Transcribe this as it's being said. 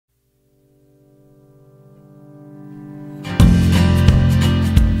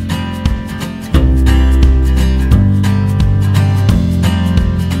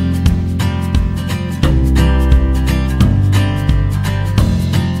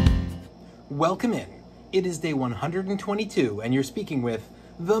Welcome in. It is day 122 and you're speaking with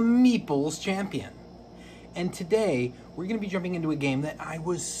the Meeples Champion. And today we're going to be jumping into a game that I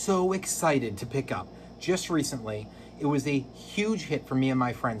was so excited to pick up just recently. It was a huge hit for me and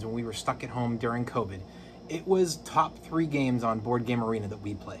my friends when we were stuck at home during COVID. It was top 3 games on Board Game Arena that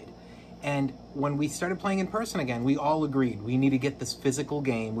we played. And when we started playing in person again, we all agreed we need to get this physical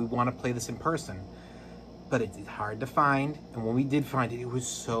game. We want to play this in person. But it's hard to find, and when we did find it, it was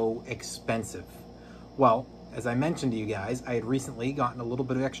so expensive. Well, as I mentioned to you guys, I had recently gotten a little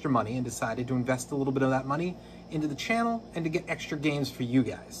bit of extra money and decided to invest a little bit of that money into the channel and to get extra games for you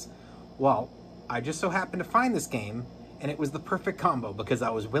guys. Well, I just so happened to find this game, and it was the perfect combo because I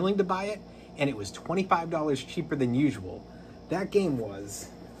was willing to buy it, and it was $25 cheaper than usual. That game was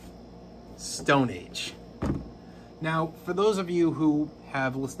Stone Age. Now, for those of you who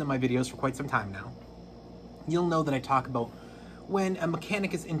have listened to my videos for quite some time now, you'll know that I talk about when a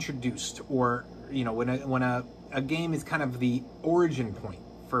mechanic is introduced, or when a game is kind of the origin point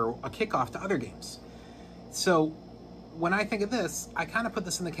for a kickoff to other games. So when I think of this, I kind of put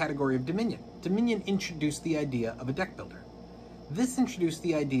this in the category of Dominion. Dominion introduced the idea of a deck builder. This introduced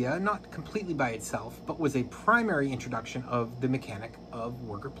the idea, not completely by itself, but was a primary introduction of the mechanic of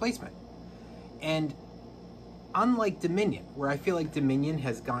worker placement. And unlike Dominion, where I feel like Dominion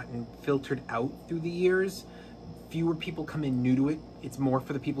has gotten filtered out through the years, fewer people come in new to it. It's more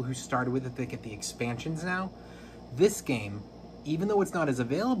for the people who started with it that get the expansions now. This game, even though it's not as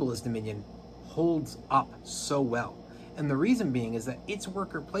available as Dominion, holds up so well. And the reason being is that its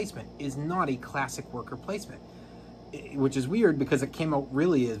worker placement is not a classic worker placement, which is weird because it came out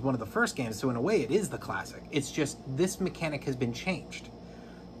really as one of the first games, so in a way it is the classic. It's just this mechanic has been changed.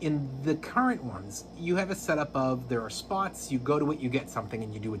 In the current ones, you have a setup of there are spots, you go to it, you get something,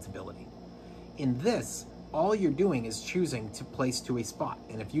 and you do its ability. In this, all you're doing is choosing to place to a spot.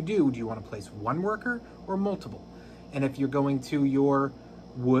 And if you do you want to place one worker or multiple? And if you're going to your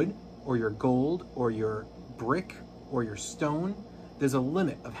wood or your gold or your brick or your stone, there's a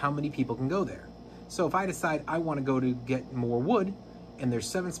limit of how many people can go there. So if I decide I want to go to get more wood and there's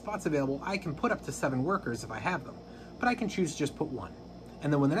 7 spots available, I can put up to 7 workers if I have them, but I can choose to just put 1.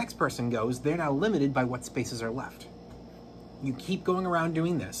 And then when the next person goes, they're now limited by what spaces are left. You keep going around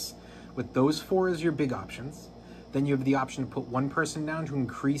doing this with those 4 as your big options. Then you have the option to put 1 person down to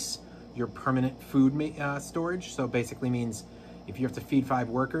increase your permanent food storage. So it basically means if you have to feed 5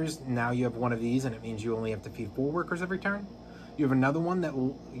 workers, now you have one of these, and it means you only have to feed 4 workers every turn. You have another one that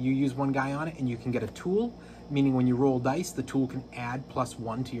you use 1 guy on it, and you can get a tool, meaning when you roll dice, the tool can add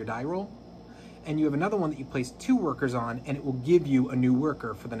 +1 to your die roll. And you have another one that you place 2 workers on, and it will give you a new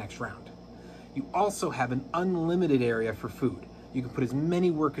worker for the next round. You also have an unlimited area for food. You can put as many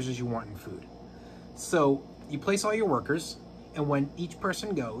workers as you want in food. So you place all your workers, and when each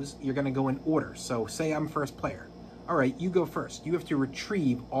person goes, you're going to go in order. So say I'm first player. All right, you go first. You have to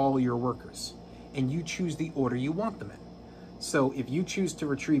retrieve all your workers, and you choose the order you want them in. So if you choose to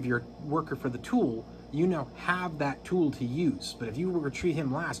retrieve your worker for the tool, you now have that tool to use. But if you retrieve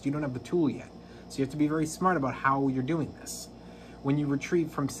him last, you don't have the tool yet. So you have to be very smart about how you're doing this. When you retrieve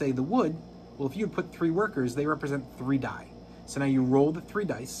from, say, the wood, well, if you put 3 workers, they represent 3 die. So now you roll the 3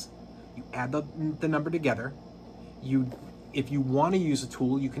 dice, you add the number together. If you want to use a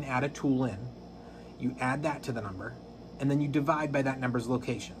tool, you can add a tool in. You add that to the number, and then you divide by that number's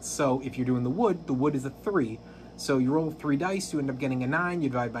location. So if you're doing the wood is a 3. So you roll 3 dice, you end up getting a 9, you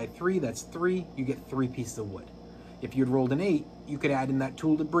divide by 3, that's 3, you get 3 pieces of wood. If you'd rolled an 8, you could add in that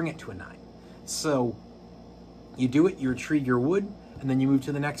tool to bring it to a 9. So you do it, you retrieve your wood, and then you move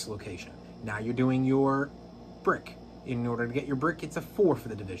to the next location. Now you're doing your brick. In order to get your brick, it's a 4 for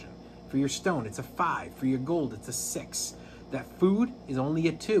the division. For your stone, it's a 5. For your gold, it's a 6. That food is only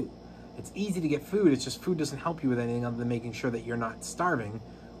a 2. It's easy to get food, it's just food doesn't help you with anything other than making sure that you're not starving,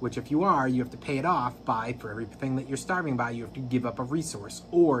 which if you are, you have to pay it off by, for everything that you're starving by, you have to give up a resource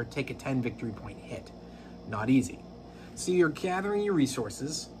or take a 10 victory point hit. Not easy. So you're gathering your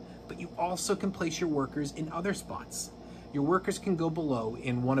resources, but you also can place your workers in other spots. Your workers can go below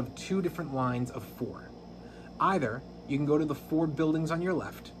in one of 2 different lines of 4. Either you can go to the 4 buildings on your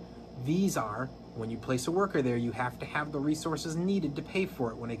left. These are, when you place a worker there, you have to have the resources needed to pay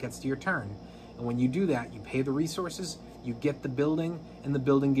for it when it gets to your turn. And when you do that, you pay the resources, you get the building, and the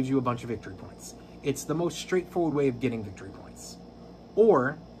building gives you a bunch of victory points. It's the most straightforward way of getting victory points.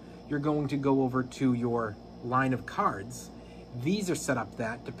 Or you're going to go over to your line of cards. These are set up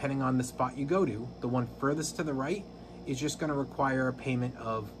that, depending on the spot you go to, the one furthest to the right is just going to require a payment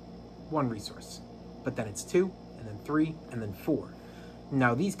of 1 resource. But then it's 2, and then 3, and then 4.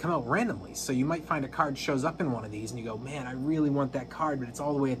 Now these come out randomly, so you might find a card shows up in one of these and you go, man, I really want that card, but it's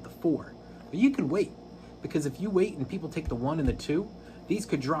all the way at the 4. But you can wait, because if you wait and people take the 1 and the 2, these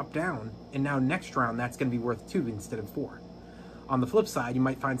could drop down, and now next round that's going to be worth 2 instead of 4. On the flip side, you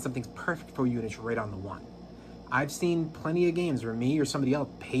might find something's perfect for you and it's right on the 1. I've seen plenty of games where me or somebody else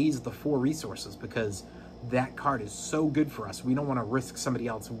pays the 4 resources because that card is so good for us. We don't want to risk somebody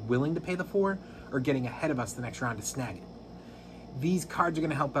else willing to pay the 4 or getting ahead of us the next round to snag it. These cards are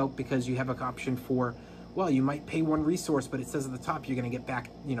going to help out because you have an option for, well, you might pay 1 resource, but it says at the top you're going to get back,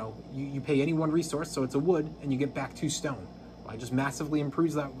 you pay any 1 resource, so it's a wood, and you get back 2 stone. Well, it just massively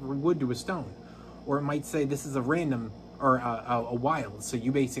improves that wood to a stone. Or it might say this is a random, or a wild, so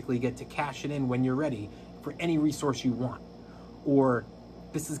you basically get to cash it in when you're ready for any resource you want. Or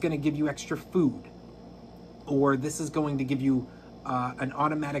this is going to give you extra food. Or this is going to give you an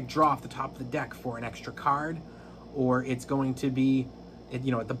automatic draw off the top of the deck for an extra card. Or it's going to be, at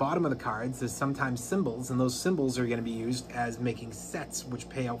the bottom of the cards, there's sometimes symbols, and those symbols are going to be used as making sets, which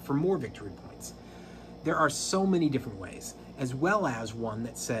pay out for more victory points. There are so many different ways, as well as one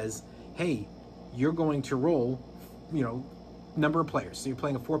that says, hey, you're going to roll, number of players. So you're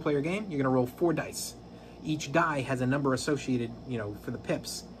playing a 4-player game, you're going to roll 4 dice. Each die has a number associated, for the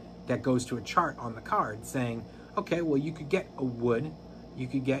pips that goes to a chart on the card saying, okay, well, you could get a wood, you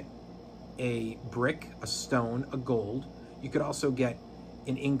could get a brick, a stone, a gold. You could also get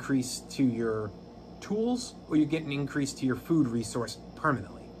an increase to your tools, or you get an increase to your food resource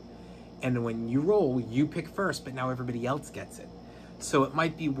permanently. And when you roll, you pick first, but now everybody else gets it. So it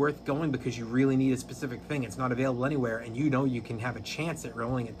might be worth going because you really need a specific thing. It's not available anywhere, and you can have a chance at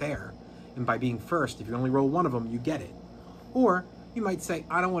rolling it there. And by being first, if you only roll 1 of them, you get it. Or you might say,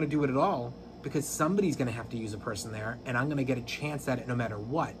 I don't want to do it at all because somebody's going to have to use a person there, and I'm going to get a chance at it no matter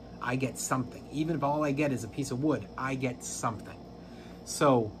what. I get something. Even if all I get is a piece of wood, I get something.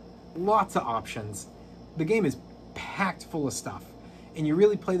 So lots of options. The game is packed full of stuff. And you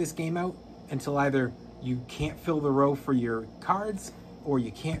really play this game out until either you can't fill the row for your cards or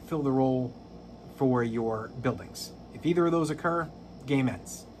you can't fill the row for your buildings. If either of those occur, game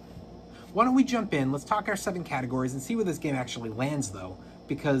ends. Why don't we jump in, let's talk our 7 categories and see where this game actually lands though,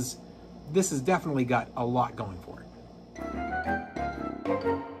 because this has definitely got a lot going for it.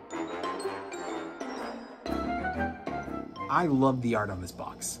 I love the art on this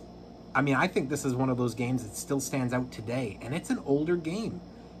box. I mean, I think this is one of those games that still stands out today, and it's an older game.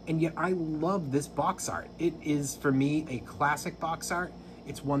 And yet I love this box art. It is, for me, a classic box art.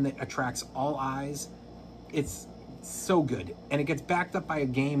 It's one that attracts all eyes. It's so good. And it gets backed up by a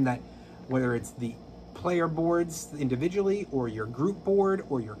game that, whether it's the player boards individually, or your group board,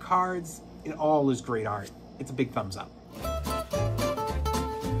 or your cards, it all is great art. It's a big thumbs up.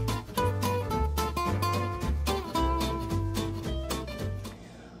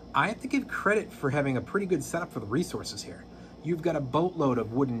 I have to give credit for having a pretty good setup for the resources here. You've got a boatload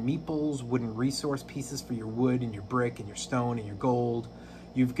of wooden meeples, wooden resource pieces for your wood and your brick and your stone and your gold.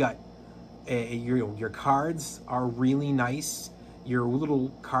 You've got your cards are really nice. Your little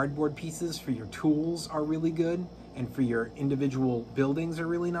cardboard pieces for your tools are really good, and for your individual buildings are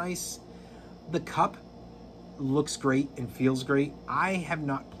really nice. The cup looks great and feels great. I have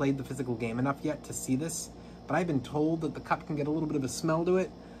not played the physical game enough yet to see this, but I've been told that the cup can get a little bit of a smell to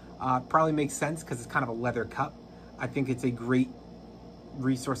it. Probably makes sense because it's kind of a leather cup. I think it's a great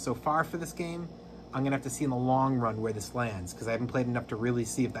resource so far for this game. I'm gonna have to see in the long run where this lands because I haven't played enough to really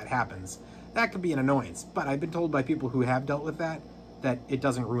see if that happens. That could be an annoyance, but I've been told by people who have dealt with that it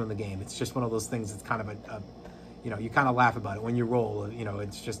doesn't ruin the game. It's just one of those things. It's kind of you kind of laugh about it when you roll.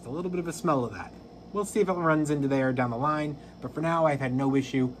 It's just a little bit of a smell of that. We'll see if it runs into there down the line, but for now I've had no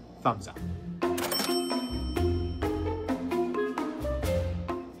issue. Thumbs up.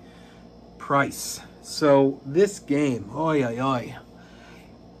 Price. So this game,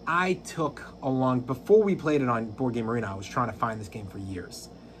 I took before we played it on Board Game Arena, I was trying to find this game for years.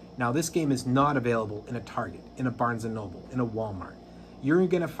 Now this game is not available in a Target, in a Barnes & Noble, in a Walmart. You're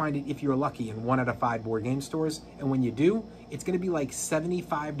gonna find it, if you're lucky, in 1 out of 5 board game stores, and when you do, it's gonna be like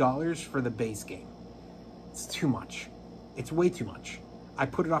 $75 for the base game. It's too much. It's way too much. I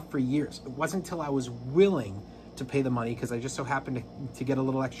put it off for years. It wasn't until I was willing to pay the money, because I just so happened to get a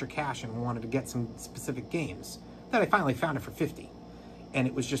little extra cash and wanted to get some specific games, that I finally found it for 50. And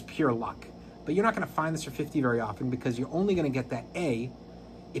it was just pure luck. But you're not going to find this for 50 very often, because you're only going to get that A,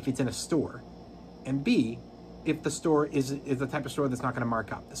 if it's in a store, and B, if the store is the type of store that's not going to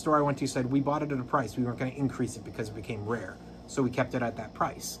mark up. The store I went to said we bought it at a price, we weren't going to increase it because it became rare, so we kept it at that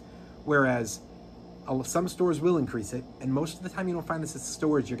price. Whereas some stores will increase it, and most of the time you don't find this at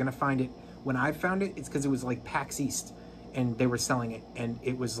stores. You're going to find it. When I found it, it's because it was like PAX East, and they were selling it, and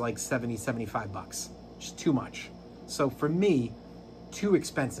it was like 70, 75 bucks. Just too much. So for me, too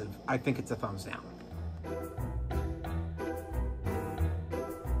expensive, I think it's a thumbs down.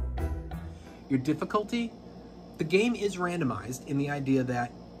 Your difficulty? The game is randomized in the idea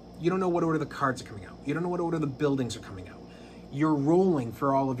that you don't know what order the cards are coming out. You don't know what order the buildings are coming out. You're rolling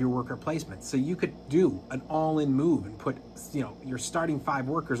for all of your worker placements. So you could do an all-in move and put, your starting 5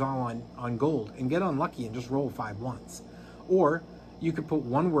 workers all on gold and get unlucky and just roll 5 once. Or you could put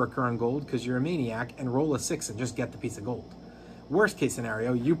 1 worker on gold because you're a maniac and roll a 6 and just get the piece of gold. Worst case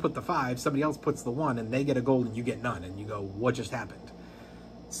scenario, you put the 5, somebody else puts the 1, and they get a gold and you get none, and you go, what just happened?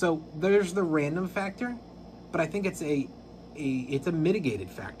 So there's the random factor, but I think it's a mitigated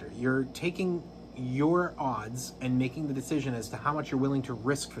factor. You're taking your odds and making the decision as to how much you're willing to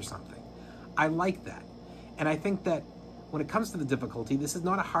risk for something. I like that. And I think that when it comes to the difficulty, this is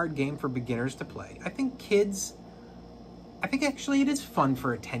not a hard game for beginners to play. I think actually it is fun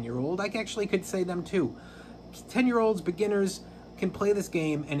for a 10-year-old. I actually could say them too. 10-year-olds, beginners can play this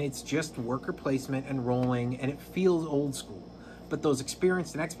game and it's just worker placement and rolling and it feels old school. But those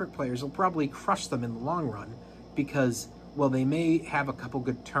experienced and expert players will probably crush them in the long run because, well, they may have a couple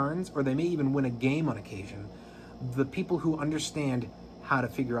good turns or they may even win a game on occasion. The people who understand how to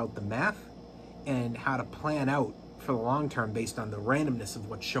figure out the math and how to plan out for the long term based on the randomness of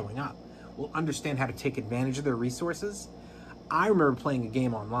what's showing up will understand how to take advantage of their resources. I remember playing a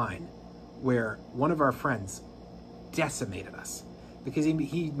game online where one of our friends decimated us because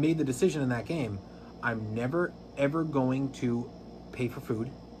he made the decision in that game, I'm never ever going to pay for food.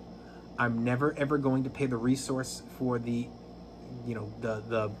 I'm never ever going to pay the resource for the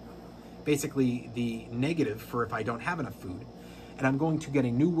basically the negative for if I don't have enough food, and I'm going to get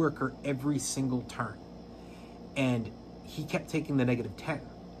a new worker every single turn. And he kept taking the -10,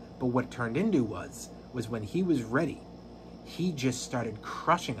 but what turned into was when he was ready, he just started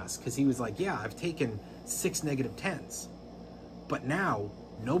crushing us because he was like, yeah, I've taken 6 -10s, but now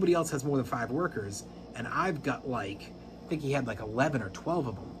nobody else has more than 5 workers, and I've got I think he had 11 or 12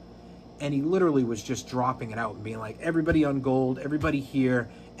 of them. And he literally was just dropping it out and being like, everybody on gold, everybody here,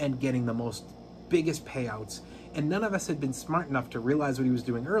 and getting the biggest payouts. And none of us had been smart enough to realize what he was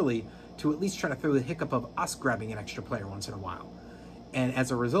doing early to at least try to throw the hiccup of us grabbing an extra player once in a while. And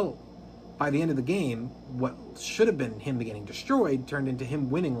as a result, by the end of the game, what should have been him getting destroyed turned into him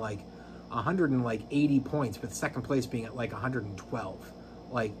winning 180 points, with second place being at 112.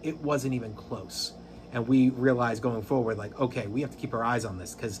 It wasn't even close. And we realized going forward, okay, we have to keep our eyes on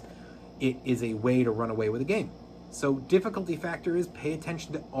this because it is a way to run away with a game. So difficulty factor is pay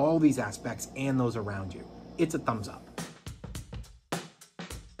attention to all these aspects and those around you. It's a thumbs up.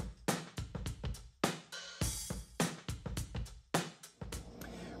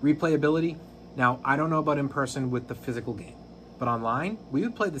 Replayability. Now, I don't know about in person with the physical game, but online, we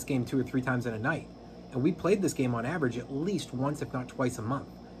would play this game 2 or 3 times in a night. And we played this game on average at least once, if not twice a month.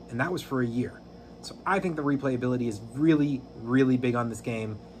 And that was for a year. So I think the replayability is really, really big on this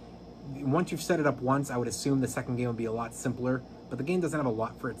game. Once you've set it up once, I would assume the second game would be a lot simpler, but the game doesn't have a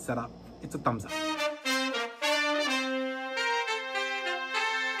lot for it set up. It's a thumbs up.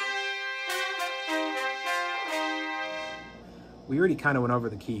 We already kind of went over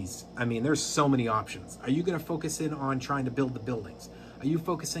the keys. I mean, there's so many options. Are you going to focus in on trying to build the buildings? Are you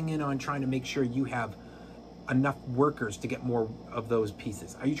focusing in on trying to make sure you have enough workers to get more of those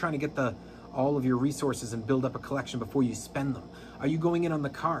pieces? Are you trying to get all of your resources and build up a collection before you spend them? Are you going in on the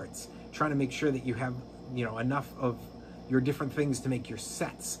cards, trying to make sure that you have, enough of your different things to make your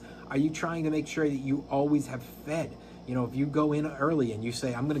sets? Are you trying to make sure that you always have fed? If you go in early and you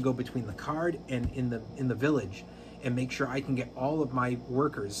say, I'm going to go between the card and in the village and make sure I can get all of my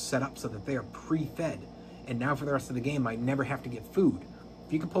workers set up so that they are pre-fed, and now for the rest of the game I never have to get food.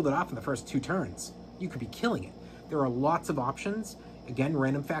 If you can pull that off in the first 2 turns, you could be killing it. There are lots of options. Again,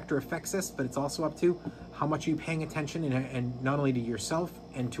 random factor affects this, but it's also up to how much are you paying attention, and not only to yourself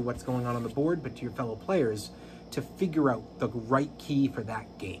and to what's going on the board, but to your fellow players to figure out the right key for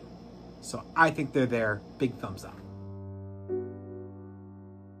that game. So I think they're there. Big thumbs up.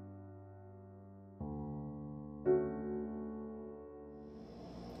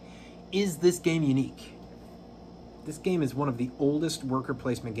 Is this game unique? This game is one of the oldest worker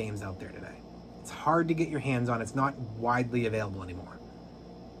placement games out there today. It's hard to get your hands on. It's not widely available anymore.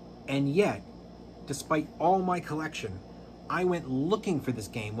 And yet, despite all my collection, I went looking for this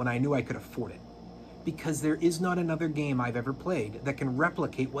game when I knew I could afford it. Because there is not another game I've ever played that can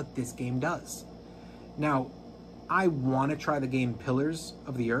replicate what this game does. Now, I want to try the game Pillars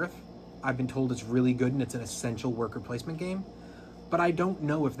of the Earth. I've been told it's really good and it's an essential worker placement game. But I don't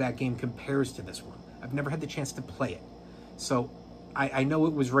know if that game compares to this one. I've never had the chance to play it. So I know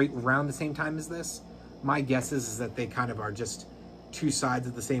it was right around the same time as this. My guess is that they kind of are just two sides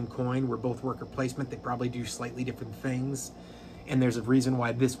of the same coin. We're both worker placement. They probably do slightly different things. And there's a reason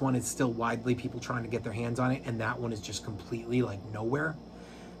why this one is still widely people trying to get their hands on it, and that one is just completely like nowhere.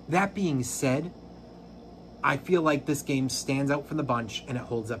 That being said, I feel like this game stands out from the bunch and it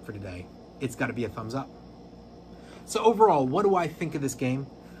holds up for today. It's got to be a thumbs up. So overall, what do I think of this game?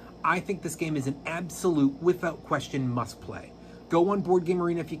 I think this game is an absolute, without question, must play. Go on Board Game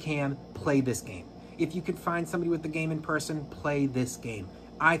Arena if you can, play this game. If you can find somebody with the game in person, play this game.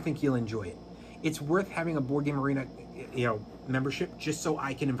 I think you'll enjoy it. It's worth having a Board Game Arena, membership just so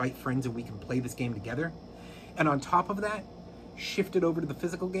I can invite friends and we can play this game together. And on top of that, shift it over to the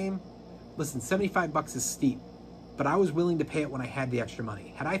physical game. Listen, 75 bucks is steep, but I was willing to pay it when I had the extra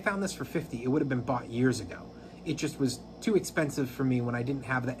money. Had I found this for 50, it would have been bought years ago. It just was too expensive for me when I didn't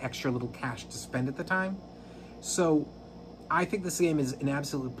have the extra little cash to spend at the time. So I think this game is an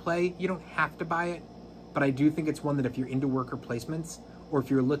absolute play. You don't have to buy it, but I do think it's one that if you're into worker placements, or if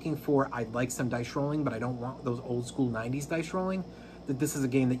you're looking for, I'd like some dice rolling, but I don't want those old school 90s dice rolling, that this is a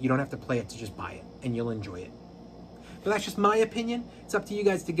game that you don't have to play it to just buy it, and you'll enjoy it. But that's just my opinion. It's up to you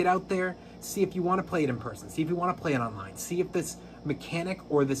guys to get out there, see if you want to play it in person, see if you want to play it online, see if this mechanic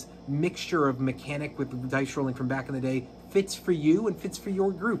or this mixture of mechanic with dice rolling from back in the day fits for you and fits for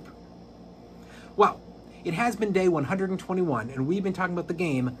your group. Well, it has been day 121, and we've been talking about the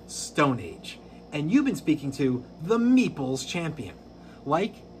game Stone Age. And you've been speaking to the Meeples Champion.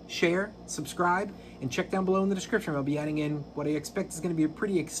 Like, share, subscribe, and check down below in the description. I'll be adding in what I expect is going to be a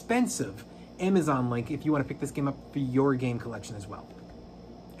pretty expensive Amazon link if you want to pick this game up for your game collection as well.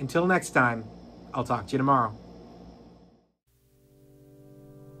 Until next time, I'll talk to you tomorrow.